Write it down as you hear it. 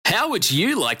How would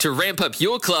you like to ramp up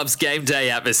your club's game day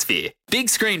atmosphere? Big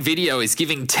Screen Video is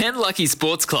giving 10 lucky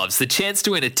sports clubs the chance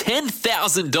to win a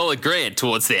 $10,000 grant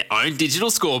towards their own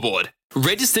digital scoreboard.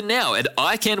 Register now at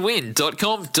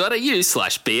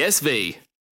iCanWin.com.au/BSV.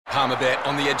 Palmerbet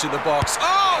on the edge of the box.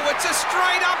 Oh, it's a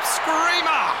straight-up screamer!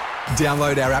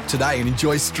 Download our app today and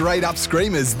enjoy straight-up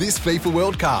screamers this FIFA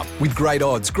World Cup with great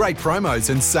odds, great promos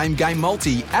and same-game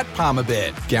multi at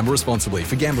Palmerbet. Gamble responsibly.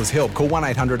 For Gamblers' Help, call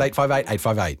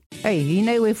 1-800-858-858. Hey, you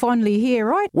know we're finally here,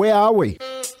 right? Where are we?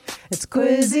 It's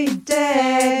Quizzy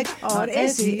Dag on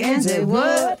SENZ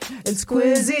What? It's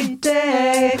Quizzy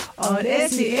Dag on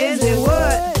SENZ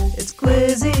What? It's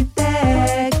Quizzy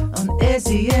Dag on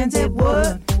SENZ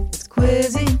What? It's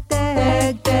Quizzy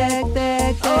Dag, dag,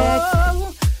 dag, dag.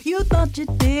 Oh, you thought you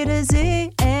did a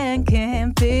Z and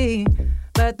can't be,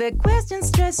 but the questions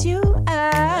stress you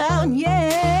out,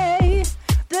 yay.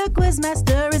 The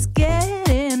quizmaster is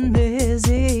getting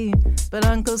busy, but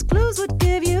Uncle's clues would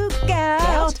give you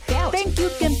gout. Think you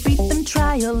can beat them,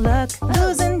 try your luck.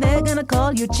 Losing, they're gonna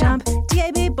call you chump.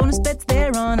 TAB bonus bets,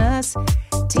 they're on us.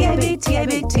 TAB,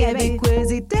 TAB, TAB,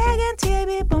 Quizzy Dag and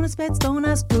TAB bonus bets, don't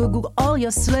ask Google all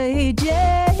your slay,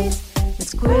 yeah.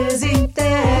 It's Quizzy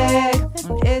Dag on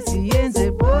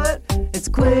SENZ What? It's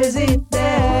Quizzy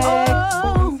Dag.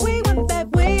 Oh, we want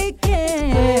that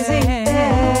weekend. Quizzy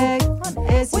Dag on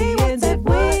SENZ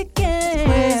weekend.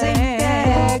 Quizzy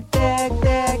Dag, dag,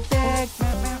 dag, dag.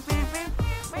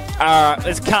 All right,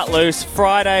 let's cut loose.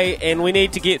 Friday, and we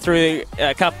need to get through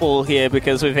a couple here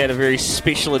because we've had a very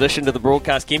special addition to the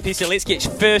broadcast, Kempy. So let's get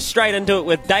first straight into it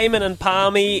with Damon and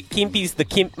Palmy. Kempy's the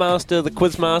Kemp Master, the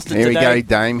Quiz Master Here today. we go,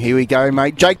 Dame. Here we go,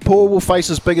 mate. Jake Paul will face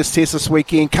his biggest test this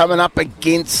weekend, coming up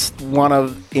against one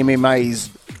of MMA's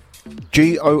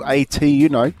GOAT, you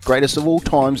know, greatest of all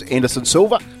times, Anderson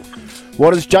Silva.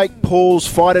 What is Jake Paul's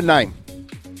fighter name?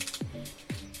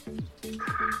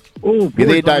 Oh, You there,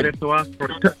 boys, I'd Dave? have to ask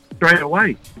for it straight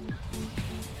away.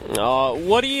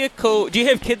 What do you call... Do you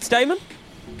have kids, Damon?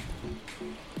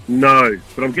 No,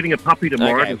 but I'm getting a puppy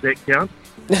tomorrow. Okay. Does that count?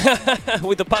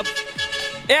 With the pub...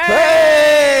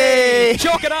 Hey!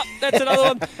 Chalk it up. That's another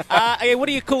one. Okay, what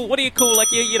do you call?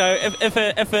 Like you know,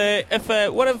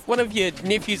 if one of your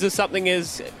nephews or something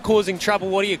is causing trouble,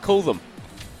 what do you call them?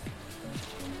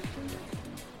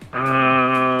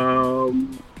 I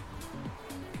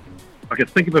can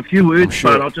think of a few words,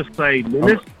 sure. but I'll just say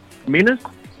menace. Menace?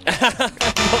 Not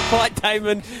quite,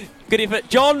 Damon. Good effort.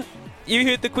 John, you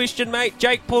heard the question, mate.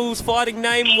 Jake Paul's fighting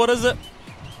name, what is it?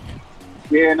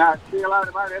 Yeah, no, see you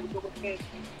later, mate. Have a good weekend.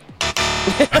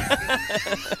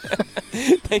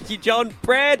 Thank you, John.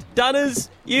 Brad,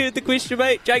 Dunners, you heard the question,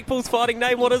 mate. Jake Paul's fighting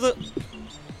name, what is it?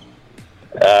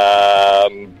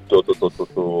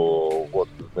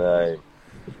 What's his name?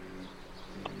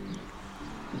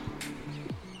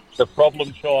 The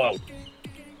Problem Child.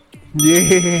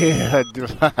 Yeah,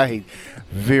 mate.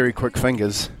 Very quick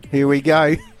fingers. Here we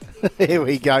go. Here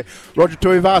we go. Roger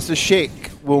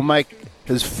Tuivasa-Sheck will make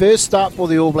his first start for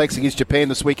the All Blacks against Japan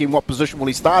this weekend. What position will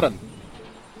he start in?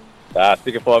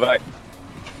 Stick at 5'8".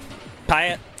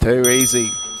 Pay it. Too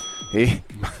easy.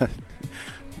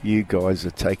 You guys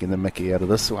are taking the mickey out of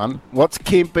this one. What's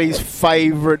Kempy's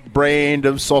favourite brand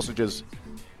of sausages?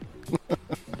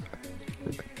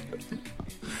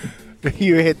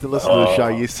 You had to listen to the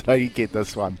show, so you get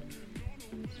this one.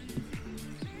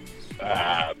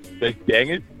 Big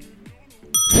Gangers.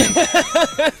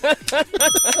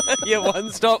 Your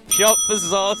one-stop shop for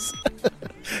sauce.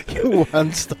 Your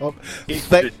one-stop.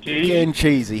 Thick and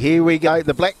cheesy. Here we go.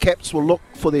 The Black Caps will look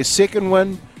for their second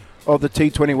win of the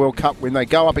T20 World Cup when they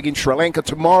go up against Sri Lanka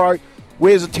tomorrow.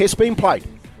 Where's the test being played?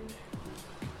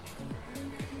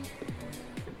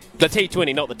 The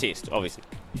T20, not the test, obviously.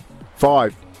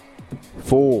 5,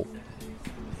 4,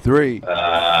 3,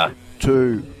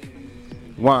 2,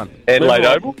 1. Adelaide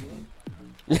Oval.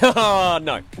 Oh,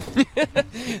 no.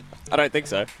 I don't think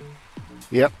so.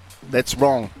 Yep, that's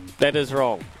wrong. That is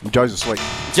wrong. Joe's asleep.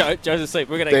 Joe's asleep.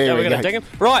 We're There going we to go. dig him.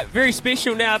 Right, very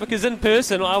special now because in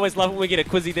person, I always love when we get a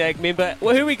Quizzy Dag member.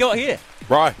 Well, who we got here?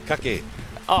 Right, Kake.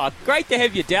 Oh, great to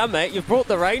have you down, mate. You've brought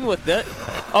the rain with it.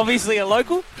 Obviously a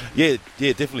local. Yeah,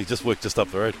 definitely. Just worked just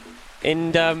up the road.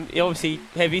 And you obviously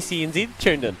have SENZ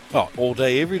tuned in. Oh, all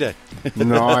day, every day.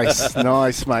 Nice,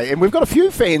 nice, mate. And we've got a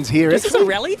few fans here. This is a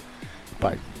rally?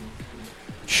 Babe.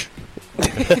 Shh.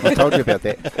 I told you about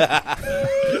that.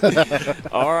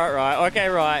 All right. Okay,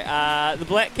 right. The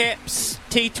Black Caps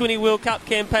T20 World Cup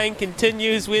campaign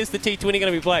continues. Where's the T20 going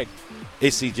to be played?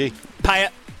 SCG. Pay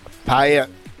it. Pay it.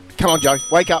 Come on, Joe.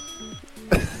 Wake up.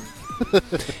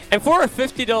 And for a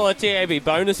 $50 TAB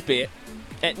bonus bet,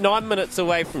 at 9 minutes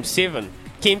away from 7,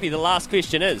 Kempy, the last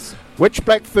question is... Which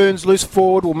Black Ferns loose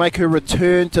forward will make her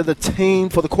return to the team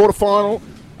for the quarterfinal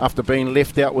after being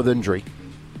left out with injury?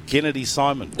 Kennedy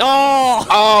Simon.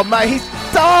 Oh, mate, he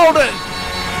stole it.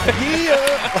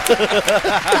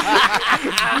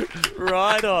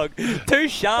 Right on. Too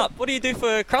sharp. What do you do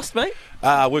for crust, mate?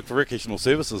 I work for Recreational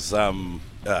Services, hand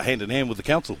in hand with the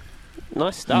council.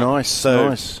 Nice stuff.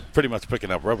 Nice. Pretty much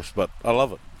picking up rubbish, but I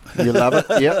love it. You love it,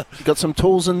 yep. You got some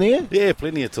tools in there? Yeah,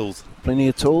 plenty of tools. Plenty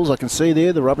of tools. I can see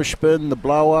there the rubbish bin, the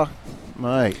blower.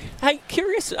 Mate. Hey,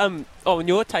 curious, on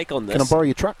your take on this. Can I borrow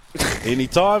your truck?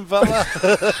 Anytime, fella.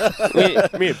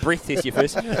 me a breath test you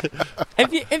first.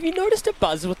 Have you noticed a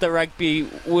buzz with the Rugby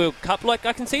World Cup? Like,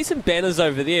 I can see some banners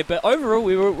over there, but overall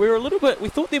we were a little bit... We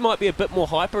thought there might be a bit more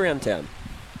hype around town.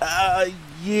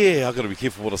 Yeah, I've got to be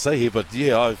careful what I say here, but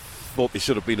yeah, I thought there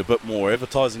should have been a bit more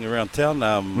advertising around town.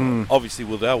 Obviously,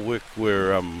 with our work,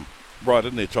 we're right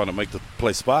in there trying to make the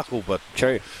place sparkle, but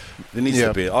true. There needs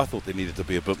to be. I thought there needed to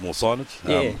be a bit more signage.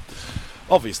 Yeah.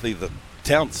 Obviously, the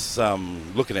town's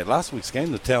looking at last week's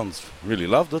game. The town's really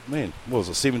loved it. Man, what was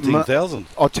it, 17,000?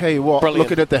 I'll tell you what. Brilliant.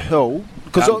 Looking at the hill,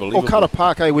 because Okata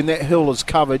Park, when that hill is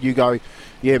covered, you go,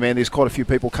 yeah, man. There's quite a few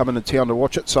people coming to town to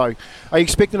watch it. So, are you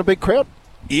expecting a big crowd?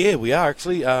 Yeah, we are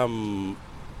actually.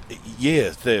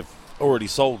 They've already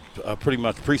sold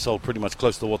pre-sold pretty much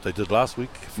close to what they did last week,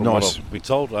 from what I've been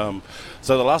told.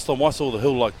 So the last time I saw the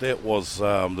hill like that was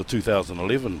the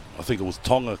 2011. I think it was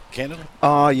Tonga, Canada.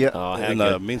 Oh, yeah. In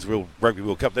the Men's Rugby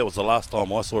World Cup. That was the last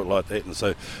time I saw it like that, and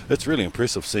so it's really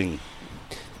impressive seeing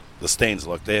the stands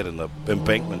like that and the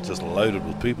embankment just loaded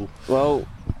with people. Well,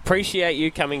 appreciate you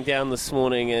coming down this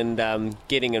morning and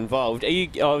getting involved. Are you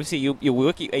obviously you're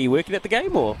working? Are you working at the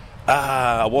game or?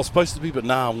 I was supposed to be, but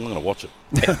now I'm going to watch it.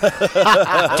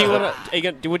 Do you want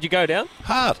to? Would you go down?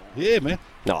 Hard, yeah, man.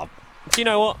 No. Do you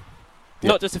know what?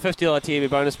 Not just a $50 TV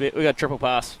bonus bet. We got triple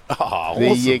pass. Oh,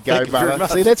 there awesome. you go, brother.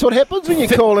 See, that's what happens when you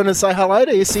call in and say hello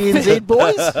to SCNZ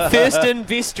boys. First in,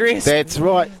 best dressed. That's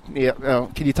right. Yeah.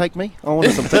 Can you take me? I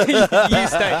want some tea. You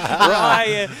stay.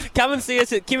 Right. Come and see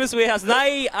us at Chemist Warehouse.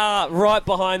 They are right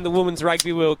behind the Women's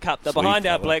Rugby World Cup. They're behind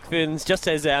our Black Ferns, just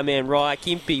as our man Rye,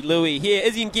 Kempy, Louis here.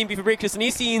 Izzy and Kempy for breakfast, and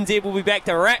SCNZ will be back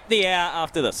to wrap the hour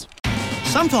after this.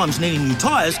 Sometimes needing new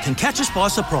tyres can catch us by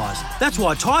surprise. That's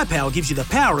why Tyre Power gives you the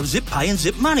power of Zip Pay and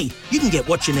Zip Money. You can get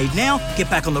what you need now, get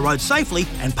back on the road safely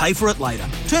and pay for it later.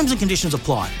 Terms and conditions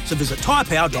apply. So visit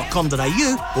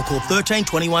tyrepower.com.au or call 13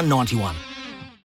 21 91.